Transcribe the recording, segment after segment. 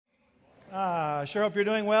Sure hope you're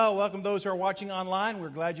doing well. Welcome those who are watching online. We're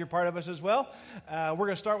glad you're part of us as well. We're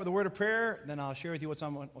going to start with a word of prayer, then I'll share with you what's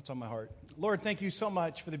on my heart. Lord, thank you so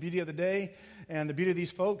much for the beauty of the day and the beauty of these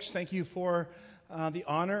folks. Thank you for the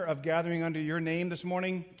honor of gathering under your name this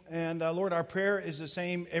morning. And Lord, our prayer is the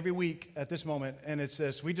same every week at this moment, and it's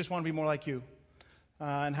this: we just want to be more like you,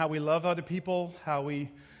 and how we love other people, how we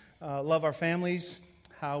love our families,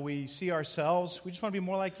 how we see ourselves. We just want to be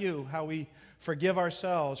more like you, how we forgive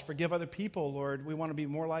ourselves, forgive other people, Lord. We want to be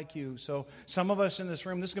more like you. So some of us in this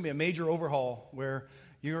room, this is going to be a major overhaul where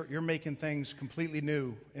you're making things completely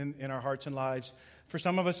new in our hearts and lives. For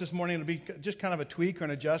some of us this morning, it'll be just kind of a tweak or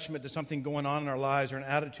an adjustment to something going on in our lives, or an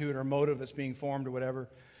attitude or a motive that's being formed or whatever.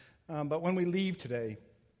 But when we leave today,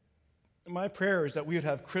 my prayer is that we would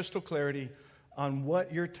have crystal clarity on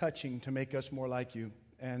what you're touching to make us more like you.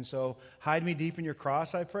 And so hide me deep in your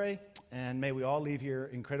cross, I pray, and may we all leave here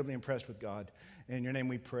incredibly impressed with God. In your name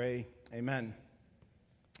we pray, amen.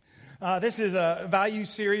 This is a value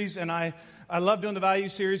series, and I love doing the value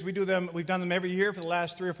series. We've done them every year for the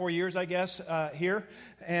last 3 or 4 years, I guess, here.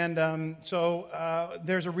 And so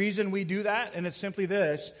there's a reason we do that, and it's simply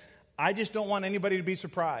this: I just don't want anybody to be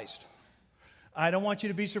surprised. I don't want you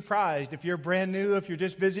to be surprised. If you're brand new, if you're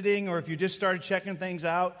just visiting, or if you just started checking things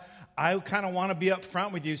out, I kind of want to be up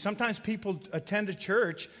front with you. Sometimes people attend a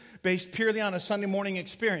church based purely on a Sunday morning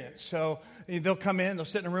experience. So they'll come in, they'll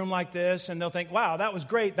sit in a room like this, and they'll think, wow, that was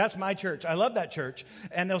great. That's my church. I love that church.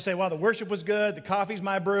 And they'll say, wow, the worship was good, the coffee's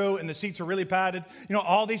my brew, and the seats are really padded. You know,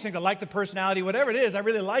 all these things. I like the personality. Whatever it is, I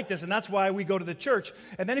really like this, and that's why we go to the church.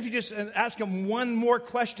 And then if you just ask them one more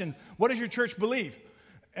question, what does your church believe?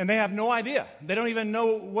 And they have no idea. They don't even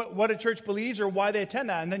know what a church believes or why they attend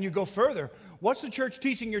that. And then you go further. What's the church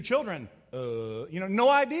teaching your children? No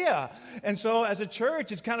idea. And so as a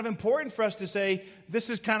church, it's kind of important for us to say, this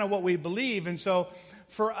is kind of what we believe. And so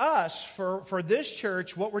for us, for this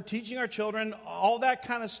church, what we're teaching our children, all that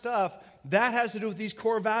kind of stuff, that has to do with these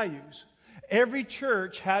core values. Every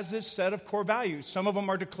church has this set of core values. Some of them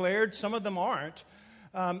are declared, some of them aren't.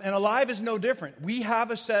 And Alive is no different. We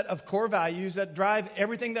have a set of core values that drive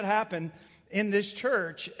everything that happened in this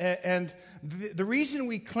church. And the reason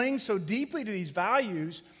we cling so deeply to these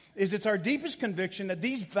values is it's our deepest conviction that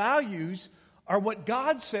these values are what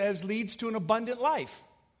God says leads to an abundant life,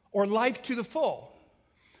 or life to the full.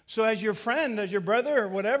 So as your friend, as your brother, or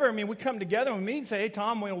whatever, we come together and we meet and say, hey,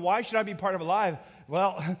 Tom, why should I be part of Alive?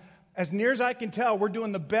 Well, as near as I can tell, we're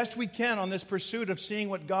doing the best we can on this pursuit of seeing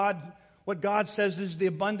what God says is the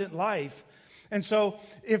abundant life. And so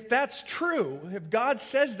if that's true, if God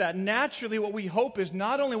says that, naturally what we hope is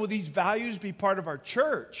not only will these values be part of our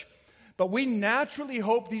church, but we naturally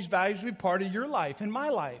hope these values will be part of your life and my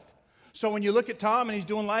life. So when you look at Tom and he's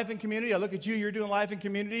doing life in community, I look at you, you're doing life in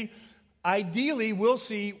community, ideally we'll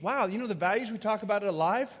see, wow, the values we talk about at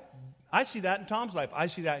Alive, I see that in Tom's life, I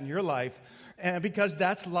see that in your life. And because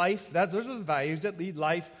that's life, those are the values that lead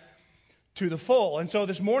life to the full. And so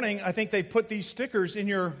this morning, I think they put these stickers in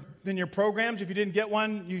your programs. If you didn't get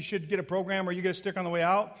one, you should get a program, or you get a sticker on the way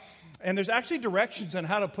out. And there's actually directions on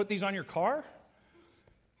how to put these on your car.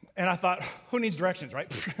 And I thought, who needs directions,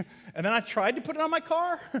 right? And then I tried to put it on my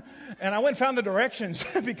car, and I went and found the directions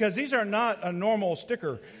because these are not a normal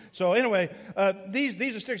sticker. So anyway,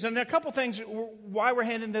 these are stickers. And a couple things why we're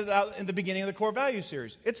handing this out in the beginning of the Core Values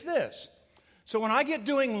series. It's this. So when I get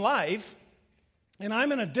doing life, and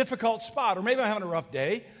I'm in a difficult spot, or maybe I'm having a rough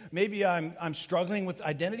day, maybe I'm struggling with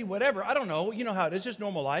identity, whatever, I don't know. You know how it is, just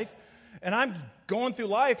normal life. And I'm going through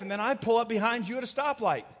life, and then I pull up behind you at a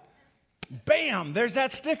stoplight. Bam, there's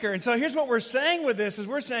that sticker. And so here's what we're saying with this, is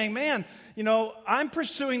we're saying, man, I'm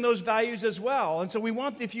pursuing those values as well. And so we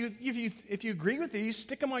want, if you agree with these,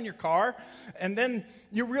 stick them on your car, and then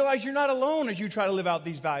you realize you're not alone as you try to live out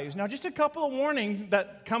these values. Now, just a couple of warnings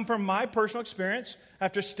that come from my personal experience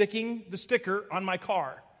after sticking the sticker on my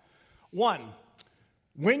car. 1,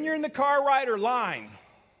 when you're in the car ride or line,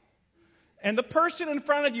 and the person in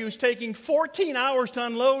front of you is taking 14 hours to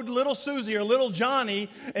unload little Susie or little Johnny,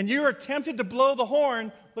 and you are tempted to blow the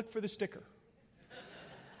horn, look for the sticker.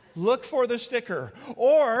 Look for the sticker.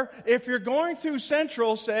 Or if you're going through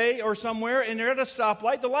Central, say, or somewhere, and you're at a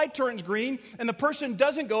stoplight, the light turns green, and the person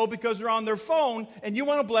doesn't go because they're on their phone, and you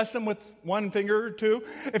want to bless them with one finger or two.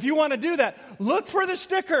 If you want to do that, look for the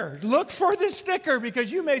sticker. Look for the sticker,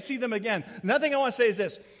 because you may see them again. Another thing I want to say is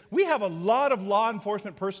this. We have a lot of law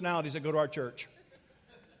enforcement personalities that go to our church.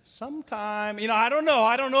 Sometime, I don't know.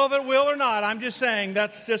 I don't know if it will or not. I'm just saying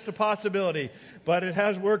that's just a possibility. But it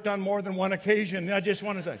has worked on more than one occasion. I just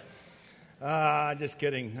want to say. Just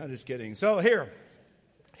kidding. I'm just kidding. So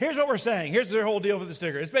here's what we're saying. Here's their whole deal with the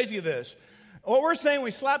sticker. It's basically this. What we're saying when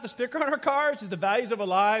we slap the sticker on our cars is the values of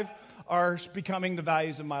Alive are becoming the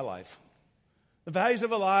values of my life. The values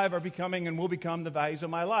of Alive are becoming and will become the values of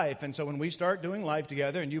my life. And so when we start doing life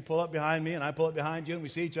together and you pull up behind me and I pull up behind you and we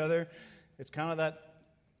see each other, it's kind of that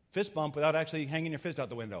fist bump without actually hanging your fist out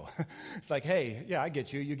the window. It's like, hey, yeah, I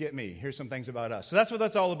get you. You get me. Here's some things about us. So that's what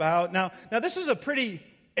that's all about. Now this is a pretty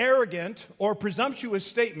arrogant or presumptuous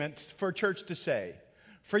statement for a church to say.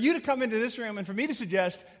 For you to come into this room and for me to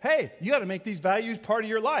suggest, hey, you got to make these values part of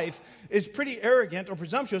your life is pretty arrogant or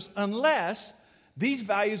presumptuous unless these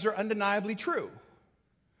values are undeniably true.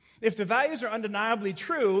 If the values are undeniably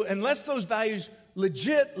true, unless those values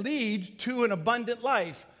legit lead to an abundant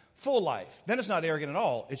life, full life, then it's not arrogant at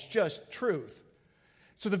all. It's just truth.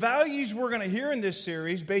 So the values we're going to hear in this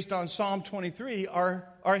series based on Psalm 23 are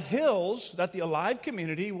hills that the Alive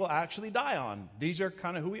community will actually die on. These are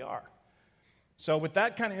kind of who we are. So with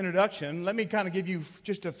that kind of introduction, let me kind of give you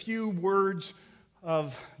just a few words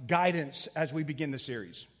of guidance as we begin the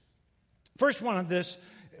series. First one I want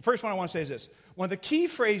to say is this. One of the key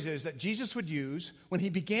phrases that Jesus would use when he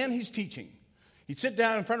began his teaching, he'd sit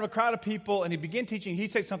down in front of a crowd of people and he'd begin teaching,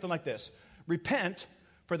 he'd say something like this: repent,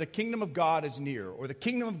 for the kingdom of God is near, or the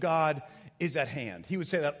kingdom of God is at hand. He would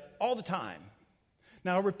say that all the time.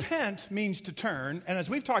 Now, repent means to turn, and as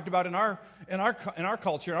we've talked about in our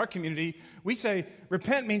culture, in our community, we say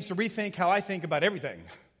repent means to rethink how I think about everything.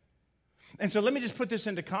 And so let me just put this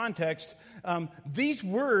into context. These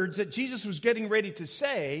words that Jesus was getting ready to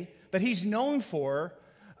say, that he's known for,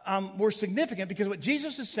 were significant because what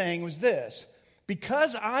Jesus is saying was this: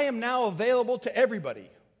 because I am now available to everybody,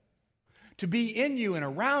 to be in you and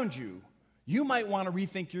around you, you might want to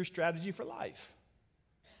rethink your strategy for life.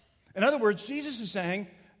 In other words, Jesus is saying,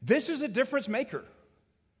 this is a difference maker.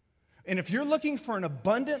 And if you're looking for an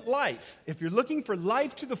abundant life, if you're looking for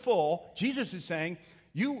life to the full, Jesus is saying,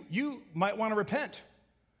 you might want to repent.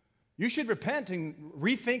 You should repent and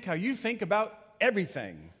rethink how you think about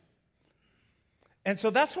everything. And so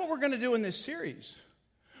that's what we're going to do in this series.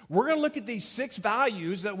 We're going to look at these 6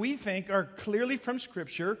 values that we think are clearly from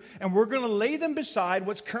Scripture, and we're going to lay them beside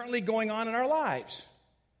what's currently going on in our lives.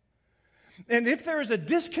 And if there is a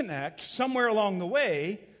disconnect somewhere along the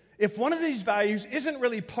way, if one of these values isn't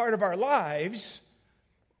really part of our lives,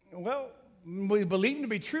 well, we believe them to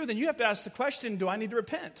be true, then you have to ask the question, do I need to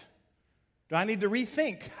repent? Do I need to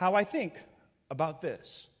rethink how I think about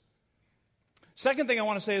this? Second thing I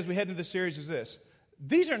want to say as we head into this series is this: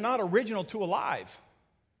 these are not original to Alive.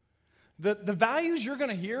 The values you're going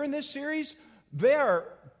to hear in this series, they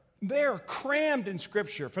are crammed in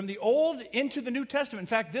Scripture, from the Old into the New Testament. In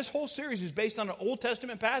fact, this whole series is based on an Old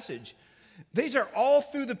Testament passage. These are all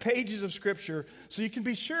through the pages of Scripture, so you can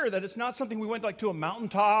be sure that it's not something we went like to a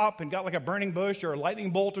mountaintop and got like a burning bush or a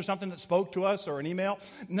lightning bolt or something that spoke to us or an email.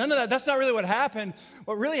 None of that. That's not really what happened.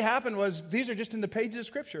 What really happened was these are just in the pages of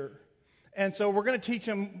Scripture. And so we're going to teach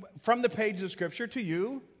them from the pages of Scripture to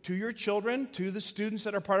you, to your children, to the students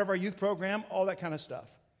that are part of our youth program, all that kind of stuff.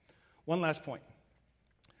 One last point.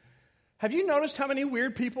 Have you noticed how many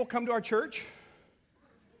weird people come to our church?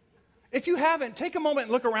 If you haven't, take a moment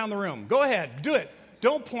and look around the room. Go ahead, do it.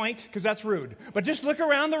 Don't point, because that's rude. But just look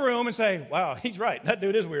around the room and say, wow, he's right. That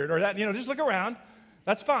dude is weird. Or that, just look around.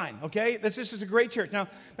 That's fine, okay? This is a great church. Now,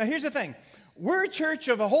 here's the thing. We're a church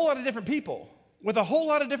of a whole lot of different people with a whole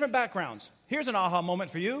lot of different backgrounds. Here's an aha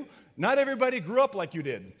moment for you. Not everybody grew up like you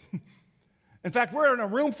did. In fact, we're in a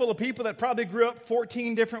room full of people that probably grew up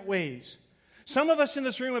 14 different ways. Some of us in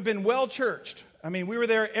this room have been well-churched. I mean, we were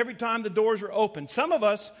there every time the doors were open. Some of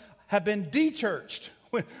us have been de-churched.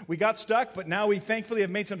 We got stuck, but now we thankfully have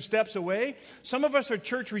made some steps away. Some of us are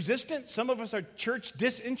church-resistant. Some of us are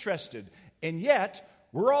church-disinterested. And yet,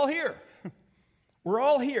 we're all here. We're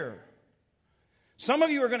all here. Some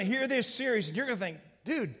of you are going to hear this series, and you're going to think,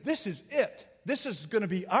 dude, this is it. This is going to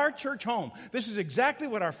be our church home. This is exactly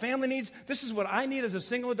what our family needs. This is what I need as a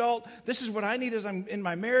single adult. This is what I need as I'm in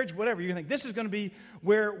my marriage, whatever. You think this is going to be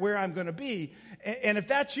where I'm going to be. And if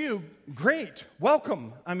that's you, great.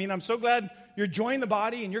 Welcome. I mean, I'm so glad you're joining the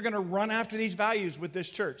body and you're going to run after these values with this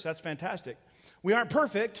church. That's fantastic. We aren't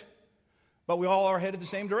perfect, but we all are headed the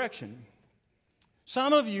same direction.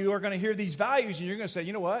 Some of you are going to hear these values and you're going to say,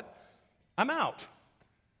 you know what? I'm out.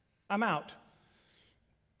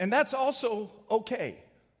 And that's also okay.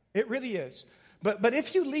 It really is. But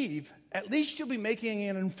if you leave, at least you'll be making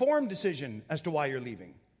an informed decision as to why you're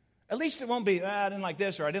leaving. At least it won't be, I didn't like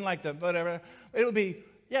this or I didn't like the whatever. It'll be,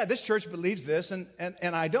 yeah, this church believes this and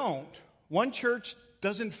I don't. One church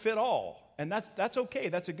doesn't fit all. And that's okay.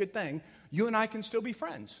 That's a good thing. You and I can still be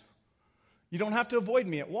friends. You don't have to avoid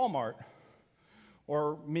me at Walmart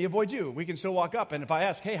or me avoid you. We can still walk up, and if I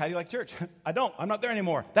ask, hey, how do you like church? I don't. I'm not there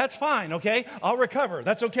anymore. That's fine, okay? I'll recover.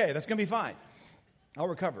 That's okay. That's going to be fine. I'll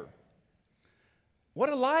recover. What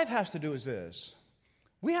Alive has to do is this.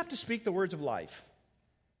 We have to speak the words of life.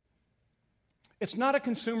 It's not a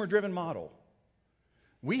consumer-driven model.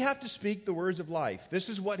 We have to speak the words of life. This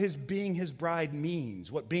is what being his bride means,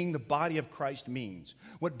 what being the body of Christ means,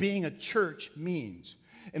 what being a church means.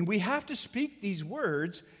 And we have to speak these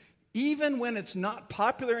words even when it's not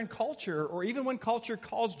popular in culture, or even when culture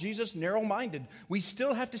calls Jesus narrow-minded. We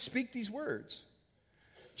still have to speak these words.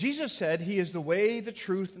 Jesus said he is the way, the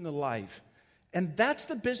truth, and the life. And that's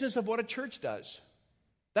the business of what a church does.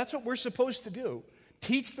 That's what we're supposed to do.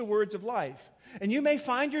 Teach the words of life. And you may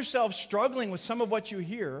find yourself struggling with some of what you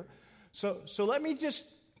hear. So let me just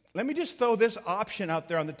throw this option out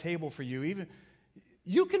there on the table for you.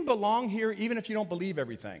 You can belong here even if you don't believe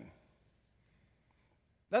everything.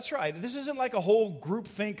 That's right. This isn't like a whole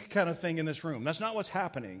groupthink kind of thing in this room. That's not what's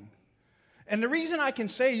happening. And the reason I can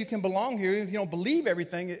say you can belong here even if you don't believe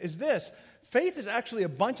everything is this. Faith is actually a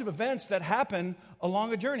bunch of events that happen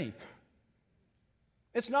along a journey.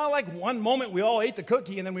 It's not like one moment we all ate the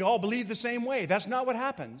cookie and then we all believe the same way. That's not what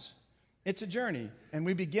happens. It's a journey. And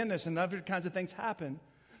we begin this and other kinds of things happen.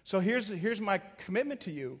 So here's my commitment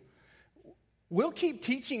to you. We'll keep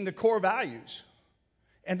teaching the core values.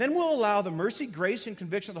 And then we'll allow the mercy, grace, and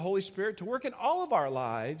conviction of the Holy Spirit to work in all of our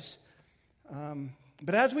lives.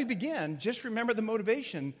 But as we begin, just remember the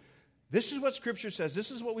motivation. This is what Scripture says.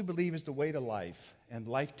 This is what we believe is the way to life and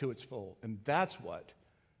life to its full. And that's what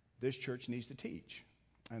this church needs to teach.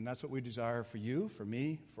 And that's what we desire for you, for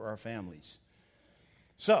me, for our families.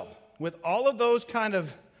 So, with all of those kind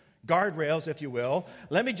of guardrails, if you will,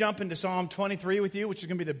 let me jump into Psalm 23 with you, which is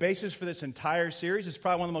going to be the basis for this entire series. It's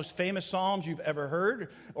probably one of the most famous psalms you've ever heard,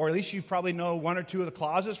 or at least you probably know one or two of the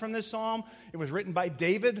clauses from this psalm. It was written by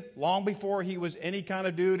David long before he was any kind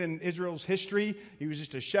of dude in Israel's history. He was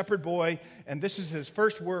just a shepherd boy, and this is his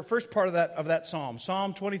first part of that psalm.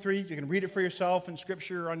 Psalm 23, you can read it for yourself in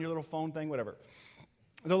Scripture or on your little phone thing, whatever.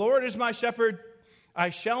 The Lord is my shepherd,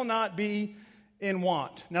 I shall not be in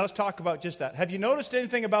want. Now let's talk about just that. Have you noticed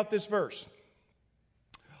anything about this verse?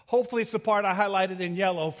 Hopefully it's the part I highlighted in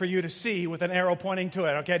yellow for you to see with an arrow pointing to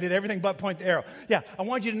it. Okay, I did everything but point the arrow. Yeah, I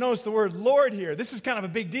want you to notice the word Lord here. This is kind of a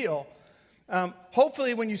big deal.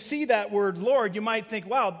 Hopefully when you see that word Lord, you might think,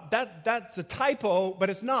 wow, that's a typo, but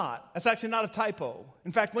it's not. That's actually not a typo.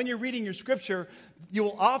 In fact, when you're reading your Scripture, you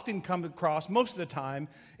will often come across, most of the time,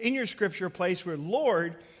 in your Scripture, a place where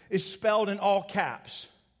Lord is spelled in all caps.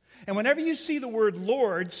 And whenever you see the word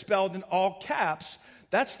Lord spelled in all caps,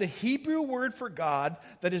 that's the Hebrew word for God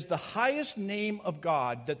that is the highest name of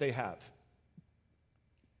God that they have.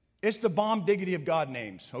 It's the bomb diggity of God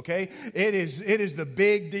names, okay? It is the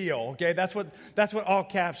big deal, okay? That's what all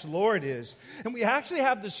caps Lord is. And we actually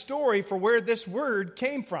have the story for where this word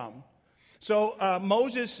came from. So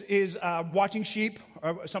Moses is watching sheep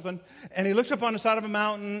or something, and he looks up on the side of a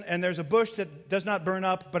mountain, and there's a bush that does not burn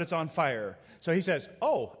up, but it's on fire. So he says,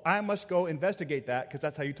 oh, I must go investigate that, because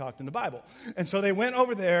that's how you talked in the Bible. And so they went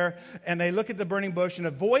over there, and they look at the burning bush, and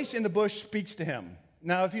a voice in the bush speaks to him.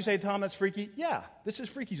 Now, if you say, Tom, that's freaky, yeah, this is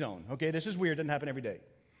freaky zone, okay? This is weird, doesn't happen every day.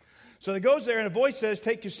 So he goes there, and a voice says,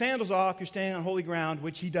 take your sandals off, you're standing on holy ground,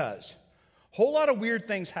 which he does. Whole lot of weird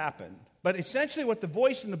things happen. But essentially what the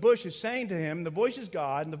voice in the bush is saying to him, the voice is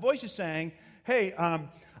God, and the voice is saying, hey,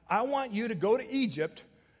 I want you to go to Egypt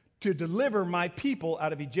to deliver my people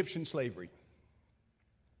out of Egyptian slavery.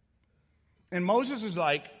 And Moses is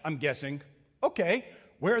like, I'm guessing, okay,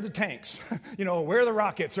 where are the tanks? Where are the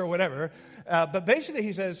rockets or whatever? But basically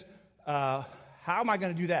he says, how am I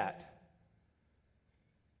going to do that?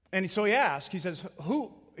 And so he asks, he says,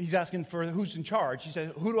 he's asking for who's in charge. He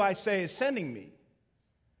says, who do I say is sending me?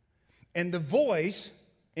 And the voice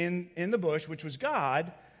in the bush, which was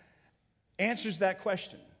God, answers that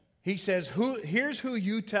question. He says, here's who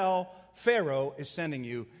you tell Pharaoh is sending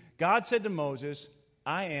you. God said to Moses,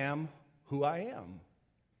 I am who I am.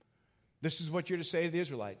 This is what you're to say to the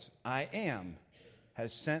Israelites. I am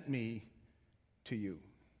has sent me to you.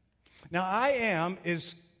 Now, I am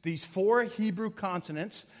is these four Hebrew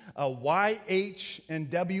consonants, YH and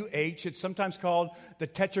WH. It's sometimes called the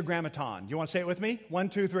tetragrammaton. You want to say it with me? 1,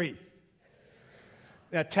 2, 3.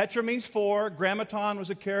 Now, tetra means four. Grammaton was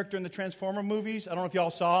a character in the Transformer movies. I don't know if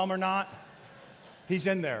y'all saw him or not. He's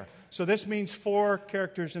in there. So this means four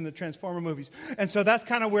characters in the Transformer movies. And so that's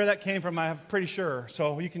kind of where that came from, I'm pretty sure.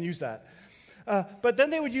 So you can use that. But then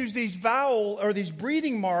they would use these vowel or these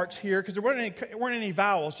breathing marks here because there weren't any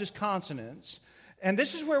vowels, just consonants. And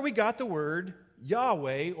this is where we got the word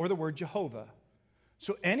Yahweh or the word Jehovah.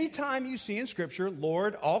 So anytime you see in Scripture,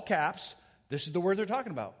 Lord, all caps, this is the word they're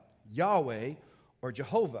talking about, Yahweh or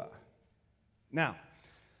Jehovah. Now,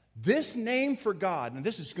 this name for God, and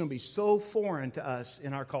this is going to be so foreign to us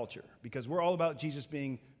in our culture because we're all about Jesus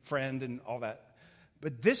being friend and all that.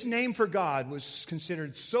 But this name for God was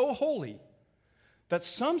considered so holy that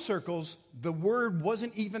some circles, the word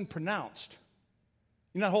wasn't even pronounced.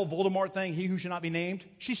 You know that whole Voldemort thing, he who should not be named?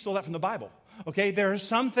 She stole that from the Bible. Okay, there are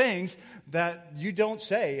some things that you don't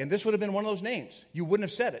say, and this would have been one of those names. You wouldn't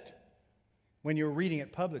have said it when you were reading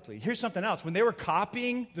it publicly. Here's something else. When they were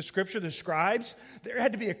copying the Scripture, the scribes, there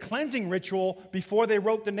had to be a cleansing ritual before they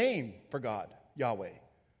wrote the name for God, Yahweh.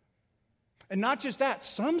 And not just that,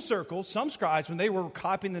 some circles, some scribes, when they were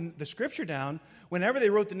copying the Scripture down, whenever they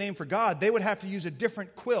wrote the name for God, they would have to use a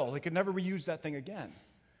different quill. They could never reuse that thing again.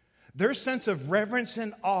 Their sense of reverence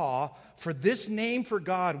and awe for this name for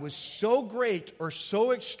God was so great or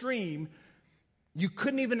so extreme, you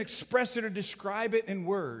couldn't even express it or describe it in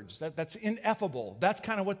words. That's ineffable. That's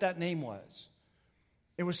kind of what that name was.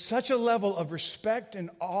 It was such a level of respect and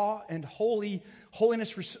awe and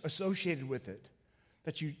holiness associated with it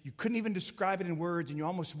that you couldn't even describe it in words, and you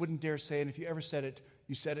almost wouldn't dare say it. And if you ever said it,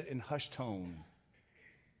 you said it in hushed tone.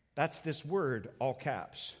 That's this word, all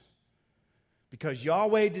caps. Because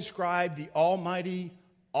Yahweh described the almighty,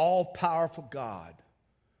 all-powerful God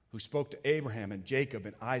who spoke to Abraham and Jacob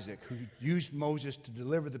and Isaac, who used Moses to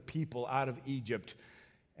deliver the people out of Egypt,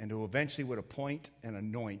 and who eventually would appoint and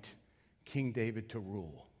anoint King David to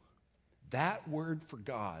rule. That word for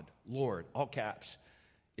God, Lord, all caps,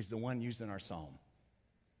 is the one used in our psalm.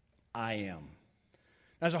 I am.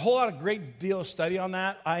 There's a whole lot of great deal of study on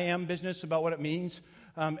that I am business about what it means.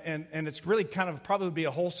 And it's really kind of probably be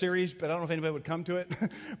a whole series, but I don't know if anybody would come to it.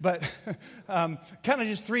 But kind of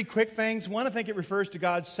just three quick things. One, I think it refers to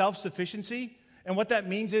God's self-sufficiency. And what that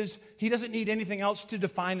means is he doesn't need anything else to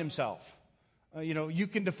define himself. You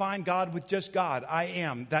can define God with just God. I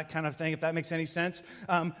am, that kind of thing, if that makes any sense.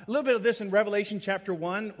 A little bit of this in Revelation chapter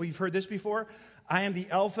 1. We've heard this before. I am the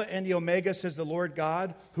Alpha and the Omega, says the Lord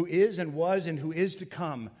God, who is and was and who is to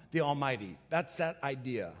come, the Almighty. That's that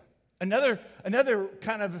idea. Another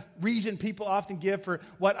kind of reason people often give for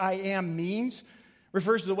what I am means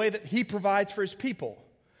refers to the way that he provides for his people.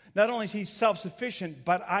 Not only is he self-sufficient,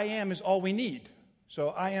 but I am is all we need. So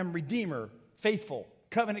I am Redeemer, faithful,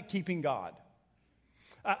 covenant-keeping God.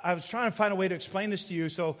 I was trying to find a way to explain this to you,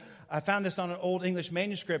 so I found this on an old English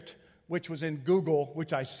manuscript, which was in Google,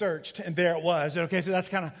 which I searched, and there it was. Okay, so that's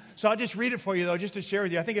kind of, so I'll just read it for you, though, just to share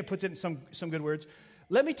with you. I think it puts it in some good words.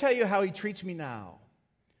 Let me tell you how he treats me now.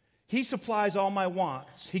 He supplies all my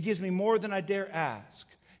wants. He gives me more than I dare ask.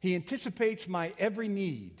 He anticipates my every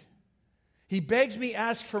need. He begs me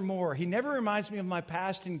ask for more. He never reminds me of my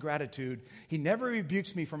past ingratitude. He never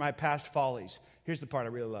rebukes me for my past follies. Here's the part I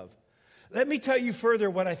really love. Let me tell you further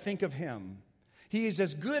what I think of him. He is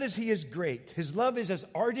as good as he is great. His love is as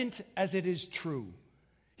ardent as it is true.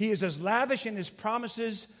 He is as lavish in his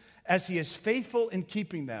promises as he is faithful in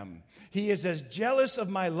keeping them. He is as jealous of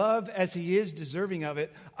my love as he is deserving of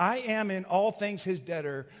it. I am in all things his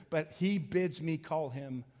debtor, but he bids me call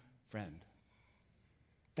him friend.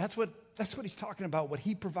 That's what he's talking about, what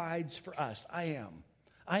he provides for us. I am.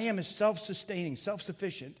 I am is self-sustaining,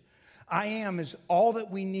 self-sufficient. I am is all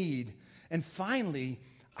that we need. And finally,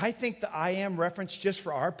 I think the I am reference, just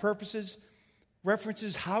for our purposes,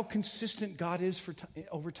 references how consistent God is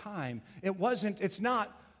over time. It's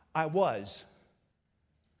not, I was.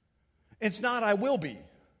 It's not, I will be.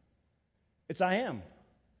 It's, I am.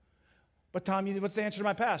 But Tom, what's the answer to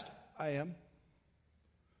my past? I am.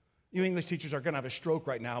 You English teachers are going to have a stroke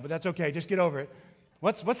right now, but that's okay. Just get over it.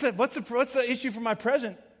 What's the issue for my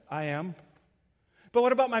present? I am. But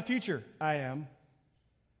what about my future? I am.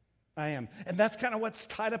 I am. And that's kind of what's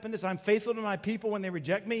tied up in this. I'm faithful to my people when they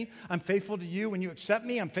reject me. I'm faithful to you when you accept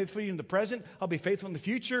me. I'm faithful to you in the present. I'll be faithful in the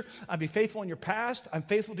future. I'll be faithful in your past. I'm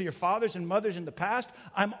faithful to your fathers and mothers in the past.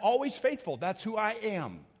 I'm always faithful. That's who I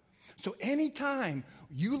am. So anytime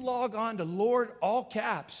you log on to Lord, all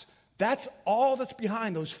caps, that's all that's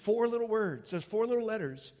behind those four little words, those four little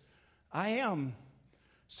letters. I am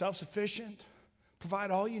self-sufficient,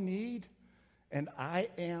 provide all you need, and I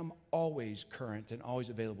am always current and always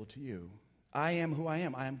available to you. I am who I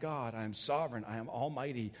am. I am God. I am sovereign. I am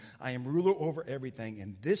almighty. I am ruler over everything.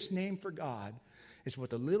 And this name for God is what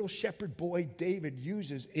the little shepherd boy David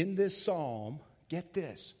uses in this psalm. Get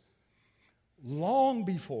this. Long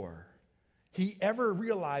before he ever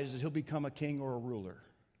realizes he'll become a king or a ruler.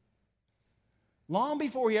 Long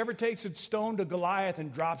before he ever takes a stone to Goliath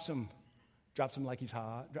and drops him like he's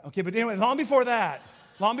hot. Okay, but anyway, long before that,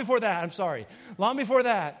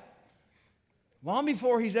 long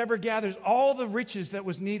before he's ever gathered all the riches that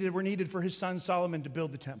were needed for his son Solomon to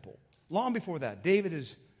build the temple. Long before that, David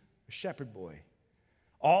is a shepherd boy.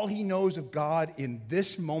 All he knows of God in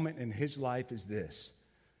this moment in his life is this: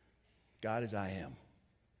 God is I am,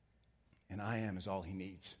 and I am is all he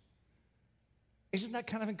needs. Isn't that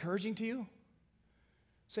kind of encouraging to you?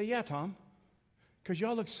 Say, yeah, Tom, because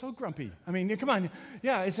y'all look so grumpy. I mean, come on.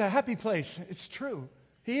 Yeah, it's a happy place. It's true.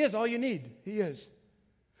 He is all you need. He is.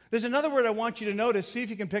 There's another word I want you to notice. See if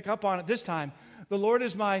you can pick up on it this time. The Lord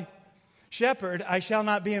is my shepherd. I shall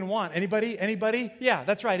not be in want. Anybody? Anybody? Yeah,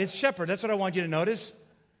 that's right. It's shepherd. That's what I want you to notice.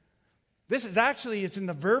 This is actually, it's in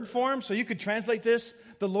the verb form, so you could translate this,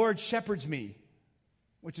 the Lord shepherds me,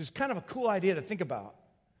 which is kind of a cool idea to think about.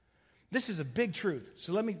 This is a big truth.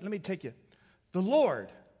 So let me take you. The Lord,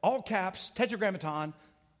 all caps, tetragrammaton,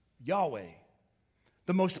 Yahweh,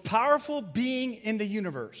 the most powerful being in the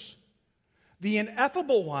universe, the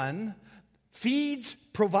ineffable one, feeds,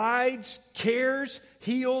 provides, cares,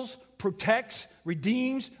 heals, protects,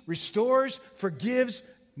 redeems, restores, forgives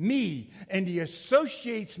me, and he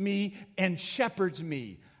associates me and shepherds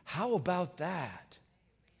me. How about that?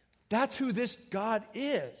 That's who this God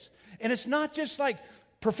is. And it's not just like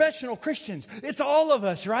professional Christians. It's all of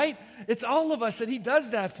us, right? It's all of us that he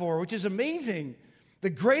does that for, which is amazing. The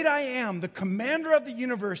great I am, the commander of the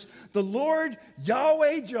universe, the Lord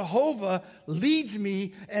Yahweh Jehovah leads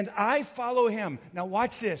me and I follow him. Now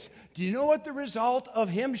watch this. Do you know what the result of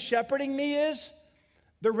him shepherding me is?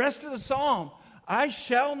 The rest of the psalm. I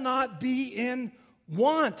shall not be in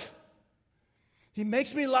want. He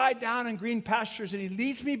makes me lie down in green pastures and he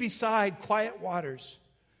leads me beside quiet waters.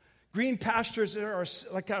 Green pastures are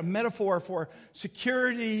like a metaphor for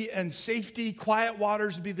security and safety. Quiet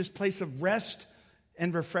waters would be this place of rest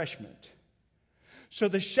and refreshment. So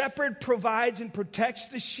the shepherd provides and protects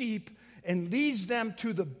the sheep and leads them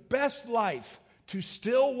to the best life, to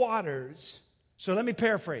still waters. So let me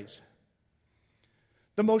paraphrase.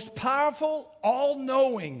 The most powerful,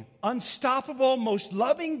 all-knowing, unstoppable, most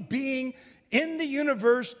loving being in the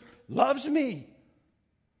universe loves me.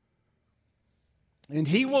 And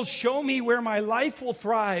he will show me where my life will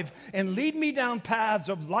thrive and lead me down paths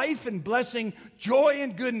of life and blessing, joy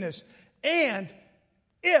and goodness. And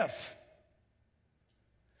if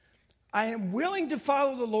I am willing to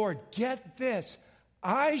follow the Lord, get this,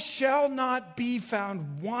 I shall not be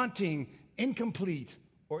found wanting, incomplete,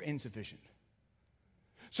 or insufficient.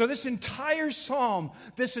 So this entire psalm,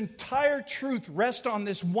 this entire truth rests on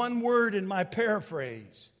this one word in my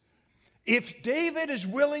paraphrase. If David is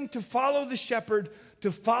willing to follow the shepherd,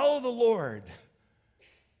 to follow the Lord,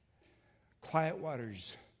 quiet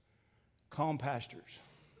waters, calm pastures,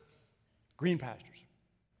 green pastures.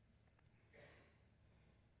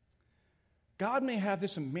 God may have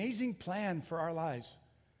this amazing plan for our lives,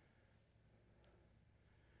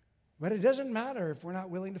 but it doesn't matter if we're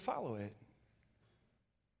not willing to follow it.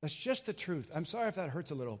 That's just the truth. I'm sorry if that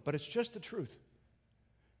hurts a little, but it's just the truth.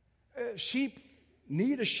 Sheep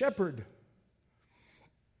need a shepherd.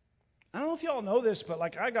 I don't know if y'all know this, but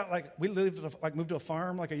we moved to a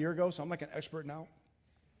farm like a year ago, so I'm like an expert now.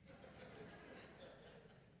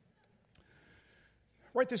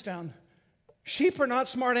 Write this down. Sheep are not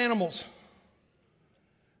smart animals.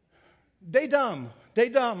 They dumb.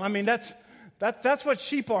 I mean, that's what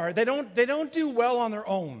sheep are. They don't do well on their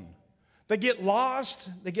own. They get lost,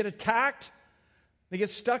 they get attacked, they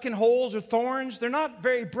get stuck in holes or thorns. They're not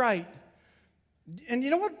very bright. And you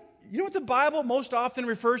know what the Bible most often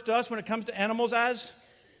refers to us when it comes to animals as?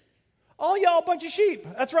 All y'all a bunch of sheep.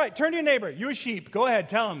 That's right. Turn to your neighbor. You a sheep. Go ahead.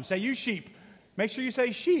 Tell him. Say, you sheep. Make sure you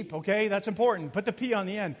say sheep, okay? That's important. Put the P on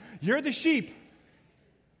the end. You're the sheep.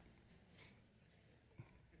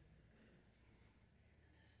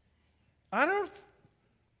 I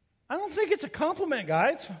don't think it's a compliment,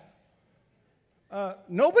 guys.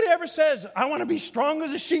 Nobody ever says, I want to be strong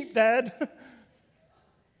as a sheep, Dad.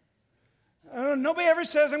 Nobody ever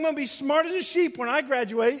says, I'm going to be smart as a sheep when I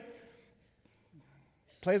graduate.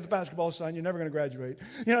 Play the basketball, son. You're never going to graduate.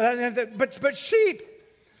 But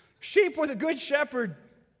sheep with a good shepherd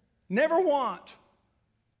never want.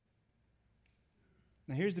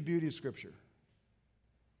 Now, here's the beauty of Scripture.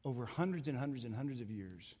 Over hundreds and hundreds and hundreds of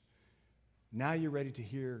years, now you're ready to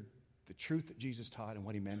hear the truth that Jesus taught and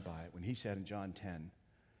what he meant by it when he said in John 10,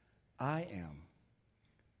 I am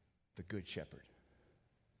the good shepherd.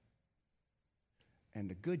 And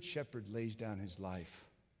the good shepherd lays down his life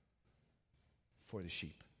for the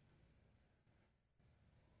sheep.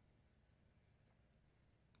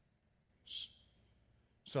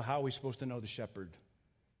 So how are we supposed to know the shepherd?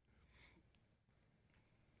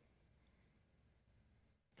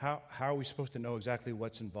 How are we supposed to know exactly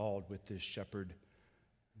what's involved with this shepherd,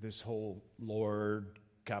 this whole Lord,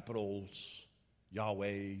 capitals,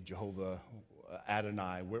 Yahweh, Jehovah,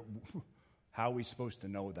 Adonai? How are we supposed to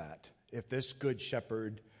know that? If this good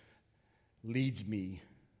shepherd leads me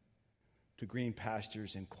to green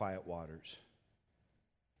pastures and quiet waters.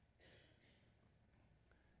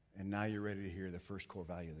 And now you're ready to hear the first core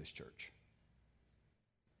value of this church.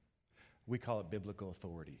 We call it biblical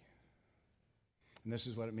authority. And this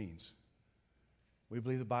is what it means. We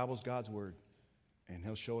believe the Bible is God's word, and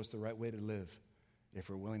He'll show us the right way to live if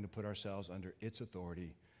we're willing to put ourselves under its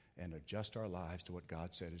authority and adjust our lives to what God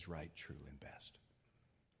said is right, true, and best.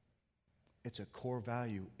 It's a core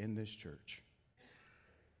value in this church.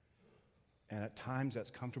 And at times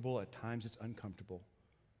that's comfortable, at times it's uncomfortable.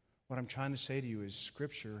 What I'm trying to say to you is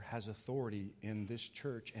Scripture has authority in this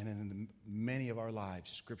church and in many of our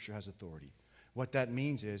lives. Scripture has authority. What that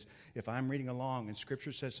means is if I'm reading along and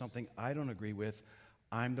Scripture says something I don't agree with,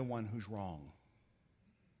 I'm the one who's wrong.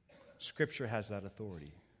 Scripture has that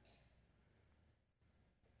authority.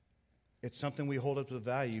 It's something we hold up to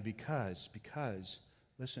value because,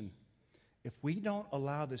 listen, if we don't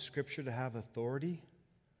allow the Scripture to have authority,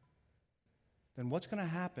 then what's going to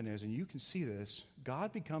happen is, and you can see this,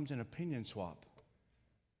 God becomes an opinion swap.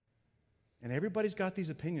 And everybody's got these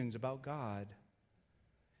opinions about God.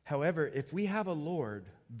 However, if we have a Lord,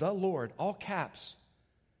 the Lord, all caps,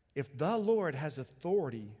 if the Lord has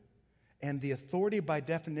authority, and the authority by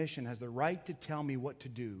definition has the right to tell me what to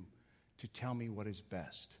do, to tell me what is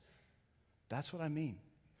best. That's what I mean.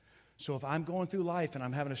 So if I'm going through life and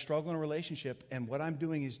I'm having a struggle in a relationship and what I'm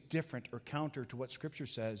doing is different or counter to what Scripture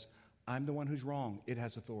says, I'm the one who's wrong. It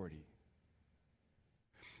has authority.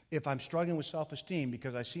 If I'm struggling with self-esteem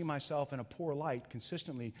because I see myself in a poor light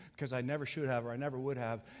consistently because I never should have or I never would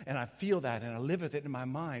have, and I feel that and I live with it in my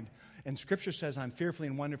mind, and Scripture says I'm fearfully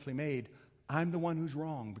and wonderfully made, I'm the one who's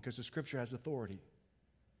wrong because the Scripture has authority.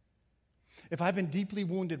 If I've been deeply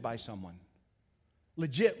wounded by someone,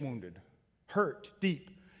 legit wounded, hurt, deep,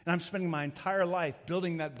 and I'm spending my entire life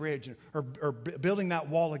building that bridge or building that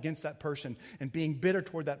wall against that person and being bitter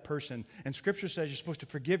toward that person. And Scripture says you're supposed to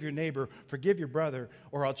forgive your neighbor, forgive your brother,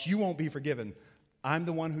 or else you won't be forgiven. I'm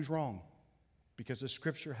the one who's wrong because the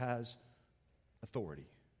Scripture has authority.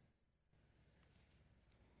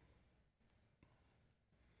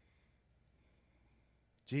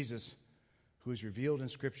 Jesus, who is revealed in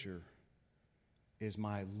Scripture, is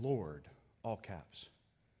my Lord, all caps.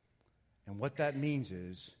 And what that means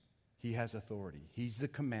is He has authority. He's the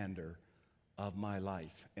commander of my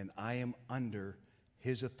life. And I am under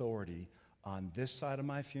His authority on this side of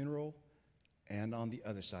my funeral and on the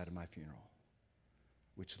other side of my funeral.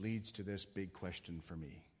 Which leads to this big question for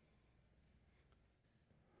me.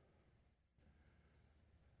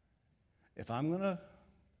 If I'm going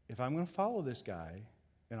to follow this guy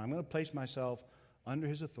and I'm going to place myself under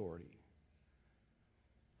his authority,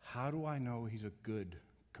 how do I know he's a good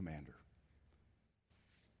commander?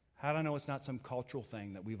 How do I know it's not some cultural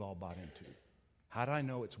thing that we've all bought into? How do I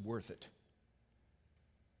know it's worth it?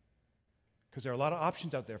 Because there are a lot of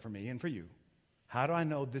options out there for me and for you. How do I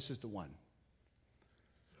know this is the one?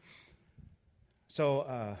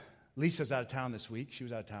 So Lisa's out of town this week. She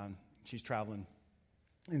was out of town. She's traveling.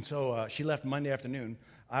 And so she left Monday afternoon.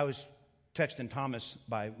 I was texting Thomas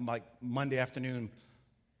by Monday afternoon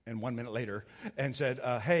and 1 minute later and said,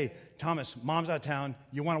 hey, Thomas, Mom's out of town.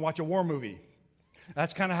 You want to watch a war movie?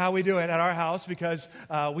 That's kind of how we do it at our house because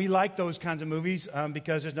we like those kinds of movies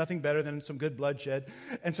because there's nothing better than some good bloodshed.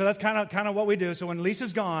 And so that's kind of what we do. So when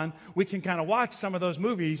Lisa's gone, we can kind of watch some of those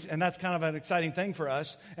movies, and that's kind of an exciting thing for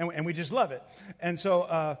us, and we just love it. And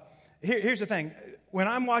so here's the thing. When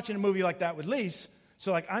I'm watching a movie like that with Lisa,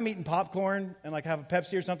 so like I'm eating popcorn and like have a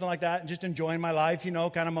Pepsi or something like that and just enjoying my life,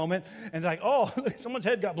 kind of moment. And like, oh, someone's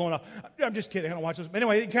head got blown off. I'm just kidding. I don't watch this. But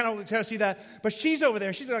anyway, you kind of see that. But she's over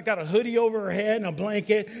there. She's like got a hoodie over her head and a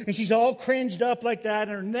blanket. And she's all cringed up like that.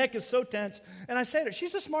 And her neck is so tense. And I say to her,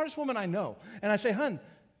 she's the smartest woman I know. And I say, hun,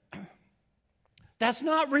 that's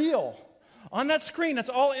not real. On that screen, that's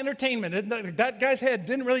all entertainment. That guy's head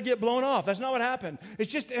didn't really get blown off. That's not what happened.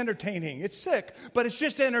 It's just entertaining. It's sick, but it's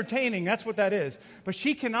just entertaining. That's what that is. But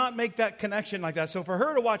she cannot make that connection like that. So for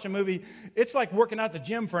her to watch a movie, it's like working out at the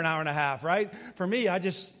gym for an hour and a half, right? For me, I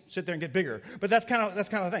just sit there and get bigger. But that's kind of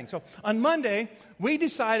the thing. So on Monday,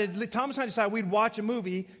 Thomas and I decided we'd watch a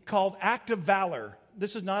movie called Act of Valor.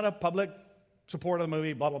 This is not a public support of the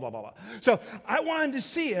movie, blah, blah, blah, blah, blah. So I wanted to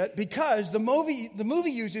see it because the movie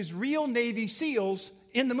uses real Navy SEALs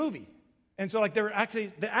in the movie. And so like they're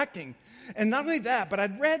acting. And not only that, but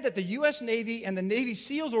I'd read that the U.S. Navy and the Navy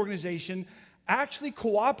SEALs organization actually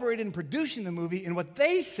cooperated in producing the movie, and what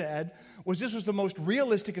they said was this was the most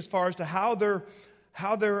realistic as far as to how their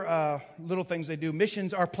little things they do,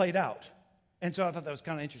 missions are played out. And so I thought that was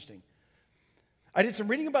kind of interesting. I did some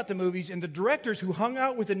reading about the movies, and the directors who hung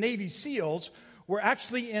out with the Navy SEALs were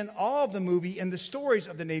actually in awe of the movie and the stories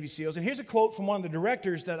of the Navy SEALs. And here's a quote from one of the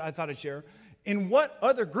directors that I thought I'd share. In what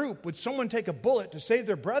other group would someone take a bullet to save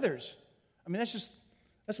their brothers? I mean,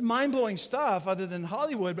 that's mind-blowing stuff other than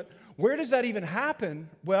Hollywood, but where does that even happen?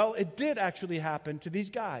 Well, it did actually happen to these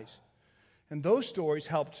guys. And those stories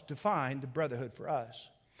helped define the brotherhood for us.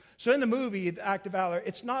 So in the movie, The Act of Valor,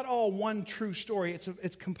 it's not all one true story.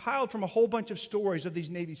 It's compiled from a whole bunch of stories of these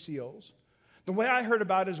Navy SEALs. The way I heard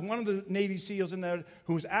about it is one of the Navy SEALs in there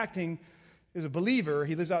who was acting is a believer.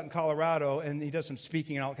 He lives out in Colorado, and he does some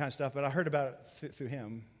speaking and all that kind of stuff, but I heard about it through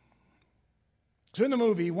him. So in the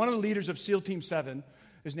movie, one of the leaders of SEAL Team 7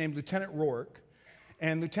 is named Lieutenant Rourke,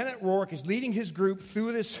 and Lieutenant Rourke is leading his group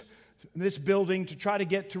through this building to try to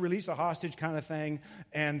get to release a hostage kind of thing,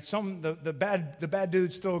 and the bad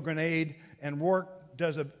dudes throw a grenade, and Rourke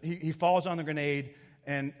he falls on the grenade,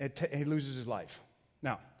 and he loses his life.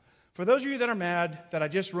 Now, for those of you that are mad that I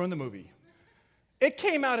just ruined the movie, it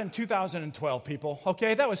came out in 2012, people,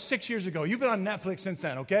 okay? That was 6 years ago. You've been on Netflix since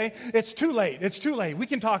then, okay? It's too late. It's too late. We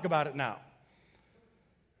can talk about it now.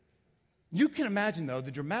 You can imagine, though,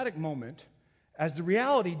 the dramatic moment as the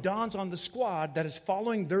reality dawns on the squad that is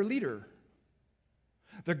following their leader.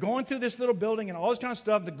 They're going through this little building and all this kind of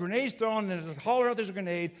stuff. The grenade's thrown, and there's a holler out there's a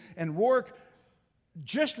grenade, and Rourke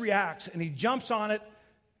just reacts, and he jumps on it,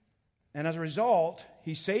 and as a result,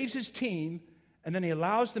 he saves his team, and then he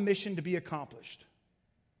allows the mission to be accomplished.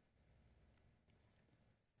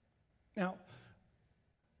 Now,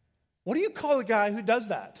 what do you call a guy who does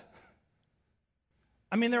that?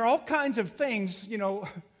 I mean, there are all kinds of things,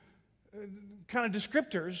 kind of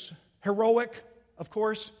descriptors. Heroic, of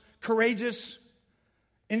course, courageous,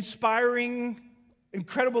 inspiring,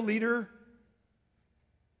 incredible leader.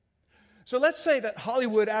 So let's say that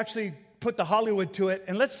Hollywood actually put the Hollywood to it,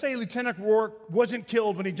 and let's say Lieutenant Rourke wasn't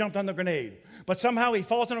killed when he jumped on the grenade, but somehow he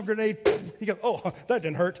falls on a grenade, he goes, oh, that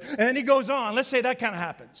didn't hurt, and then he goes on. Let's say that kind of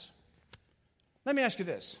happens. Let me ask you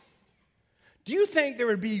this. Do you think there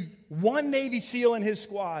would be one Navy SEAL in his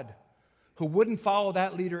squad who wouldn't follow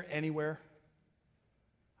that leader anywhere?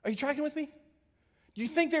 Are you tracking with me? Do you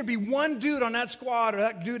think there'd be one dude on that squad or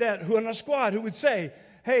that dudette who on a squad who would say,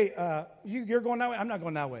 hey, you're going that way? I'm not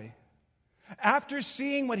going that way. After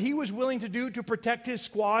seeing what he was willing to do to protect his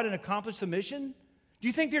squad and accomplish the mission, do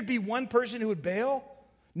you think there'd be one person who would bail,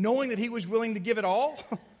 knowing that he was willing to give it all?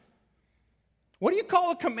 What do you call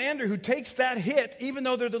a commander who takes that hit, even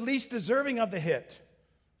though they're the least deserving of the hit?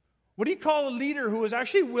 What do you call a leader who is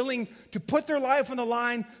actually willing to put their life on the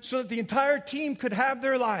line so that the entire team could have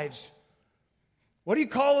their lives? What do you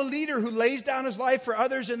call a leader who lays down his life for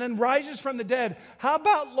others and then rises from the dead? How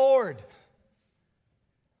about Lord?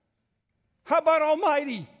 How about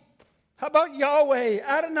Almighty? How about Yahweh,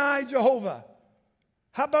 Adonai, Jehovah?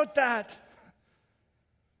 How about that?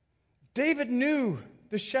 David knew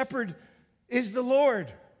the shepherd is the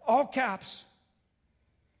Lord, all caps.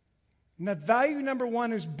 And that value number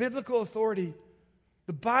one is biblical authority.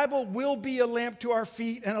 The Bible will be a lamp to our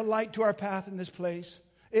feet and a light to our path in this place.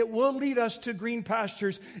 It will lead us to green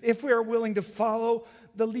pastures if we are willing to follow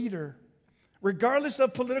the leader. Regardless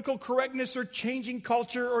of political correctness or changing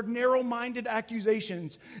culture or narrow-minded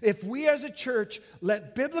accusations, if we as a church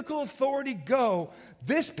let biblical authority go,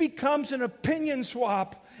 this becomes an opinion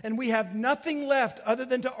swap, and we have nothing left other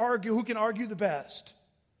than to argue who can argue the best.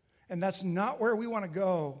 And that's not where we want to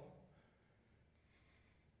go.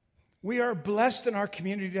 We are blessed in our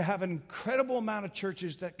community to have an incredible amount of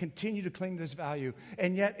churches that continue to cling to this value.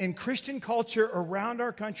 And yet in Christian culture around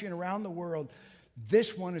our country and around the world,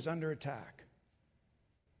 this one is under attack.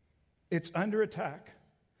 It's under attack.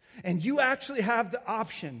 And you actually have the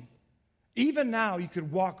option. Even now, you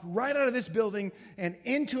could walk right out of this building and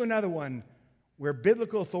into another one where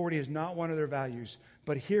biblical authority is not one of their values.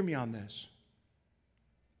 But hear me on this.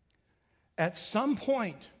 At some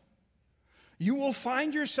point, you will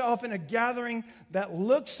find yourself in a gathering that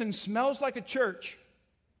looks and smells like a church.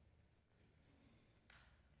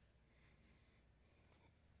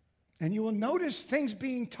 And you will notice things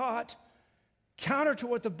being taught counter to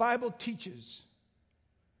what the Bible teaches.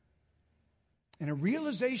 And a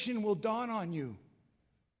realization will dawn on you.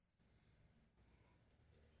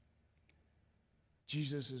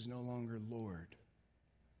 Jesus is no longer Lord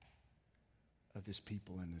of this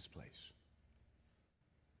people in this place.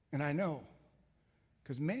 And I know,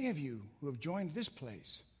 because many of you who have joined this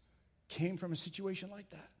place came from a situation like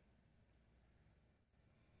that.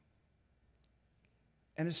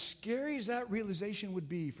 And as scary as that realization would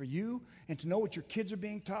be for you, and to know what your kids are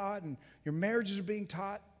being taught and your marriages are being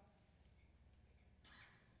taught,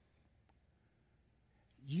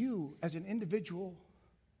 you as an individual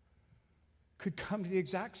could come to the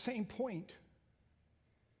exact same point,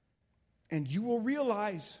 and you will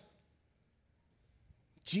realize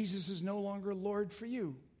Jesus is no longer Lord for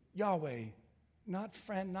you. Yahweh, not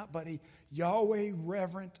friend, not buddy. Yahweh,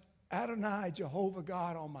 reverent, Adonai, Jehovah,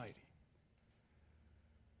 God Almighty.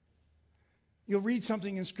 You'll read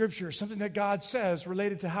something in Scripture, something that God says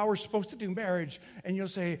related to how we're supposed to do marriage, and you'll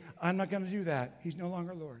say, I'm not going to do that. He's no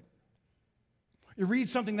longer Lord. You read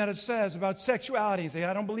something that it says about sexuality and say,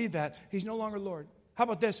 I don't believe that. He's no longer Lord. How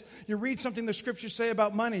about this? You read something the Scriptures say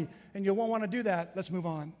about money, and you won't want to do that. Let's move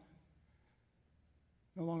on.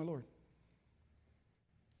 No longer Lord.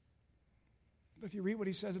 But if you read what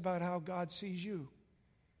he says about how God sees you,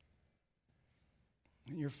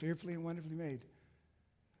 and you're fearfully and wonderfully made,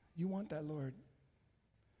 you want that, Lord.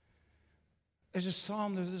 There's a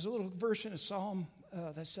psalm, there's a little verse in a psalm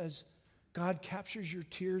that says, God captures your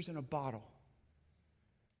tears in a bottle.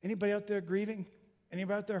 Anybody out there grieving?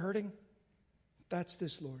 Anybody out there hurting? That's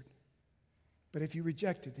this Lord. But if you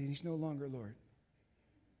reject it, then he's no longer Lord.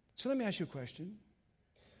 So let me ask you a question.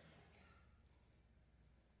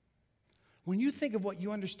 When you think of what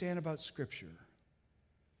you understand about Scripture,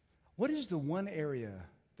 what is the one area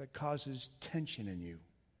that causes tension in you?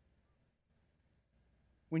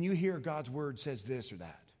 When you hear God's word says this or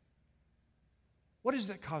that, what is it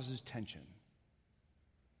that causes tension?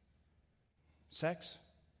 Sex?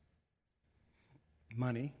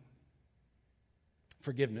 Money?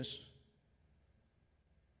 Forgiveness?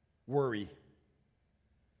 Worry?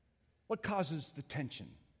 What causes the tension?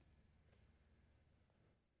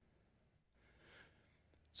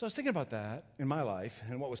 So I was thinking about that in my life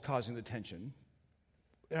and what was causing the tension.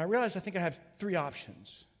 And I realized I think I have three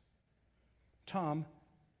options. Tom,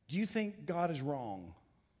 do you think God is wrong?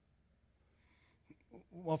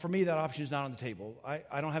 Well, for me, that option is not on the table.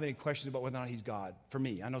 I don't have any questions about whether or not he's God. For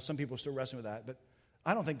me, I know some people are still wrestling with that, but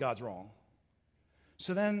I don't think God's wrong.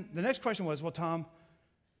 So then the next question was, well, Tom,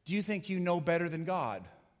 do you think you know better than God?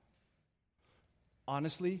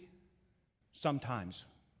 Honestly, sometimes.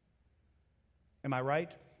 Am I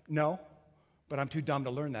right? No, but I'm too dumb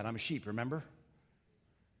to learn that. I'm a sheep, remember?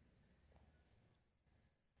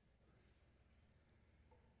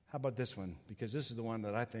 How about this one? Because this is the one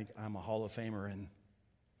that I think I'm a Hall of Famer in.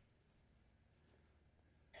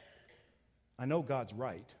 I know God's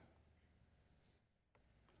right.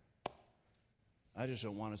 I just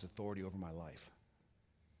don't want his authority over my life.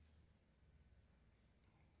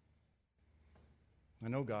 I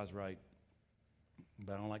know God's right,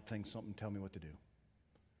 but I don't like things something tell me what to do.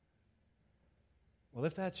 Well,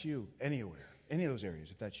 if that's you, anywhere, any of those areas,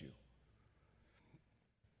 if that's you,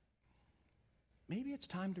 maybe it's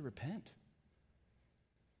time to repent.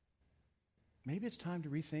 Maybe it's time to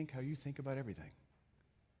rethink how you think about everything.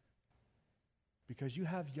 Because you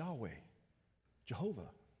have Yahweh, Jehovah,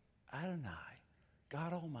 Adonai,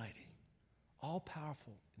 God Almighty,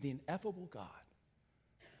 all-powerful, the ineffable God,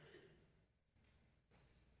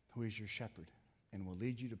 who is your shepherd and will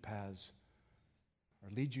lead you to paths or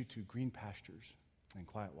lead you to green pastures and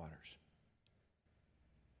quiet waters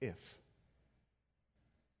if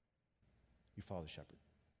you follow the shepherd.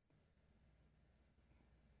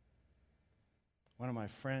 One of my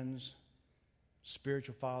friends,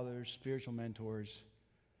 spiritual fathers, spiritual mentors,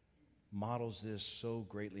 models this so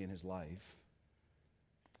greatly in his life.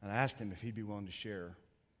 And I asked him if he'd be willing to share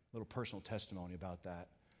a little personal testimony about that.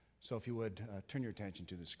 So if you would, turn your attention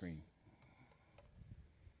to the screen.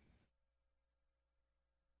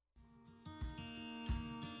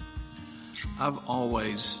 I've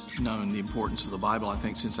always known the importance of the Bible, I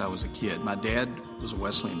think, since I was a kid. My dad was a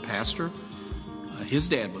Wesleyan pastor. His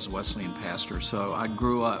dad was a Wesleyan pastor, so I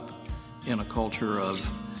grew up in a culture of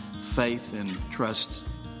faith and trust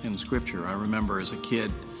in Scripture. I remember as a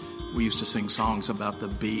kid, we used to sing songs about the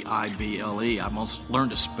B-I-B-L-E. I almost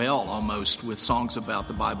learned to spell almost with songs about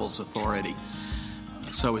the Bible's authority.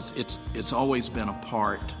 So it's always been a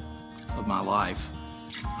part of my life,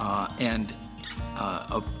 and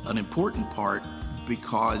an important part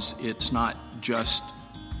because it's not just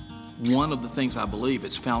one of the things I believe.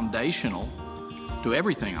 It's foundational to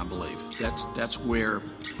everything I believe. That's where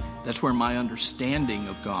my understanding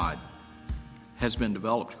of God has been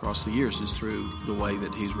developed across the years, is through the way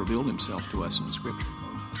that he's revealed himself to us in the Scripture.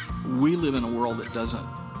 We live in a world that doesn't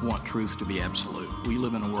want truth to be absolute. We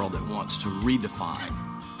live in a world that wants to redefine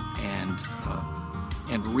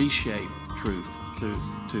and reshape truth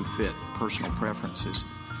to fit personal preferences.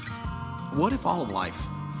 What if all of life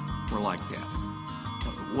were like that?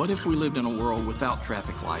 What if we lived in a world without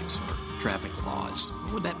traffic lights or traffic laws?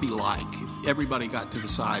 What would that be like if everybody got to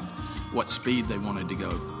decide what speed they wanted to go,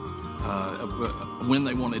 when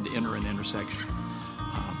they wanted to enter an intersection?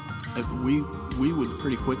 We would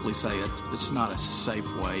pretty quickly say it's not a safe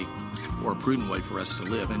way or a prudent way for us to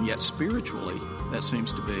live, and yet spiritually, that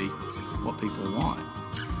seems to be what people want.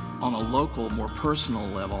 On a local, more personal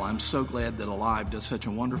level, I'm so glad that Alive does such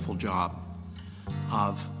a wonderful job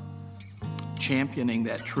of championing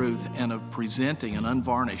that truth and of presenting an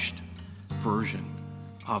unvarnished version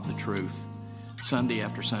of the truth Sunday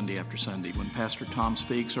after Sunday after Sunday. When Pastor Tom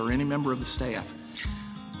speaks, or any member of the staff,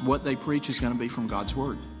 what they preach is going to be from God's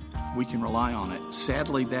Word. We can rely on it.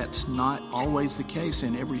 Sadly, that's not always the case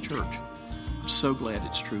in every church. I'm so glad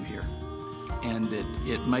it's true here. And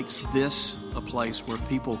it makes this a place where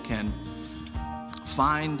people can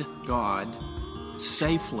find God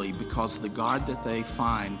safely, because the God that they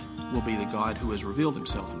find will be the God who has revealed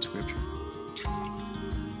himself in Scripture.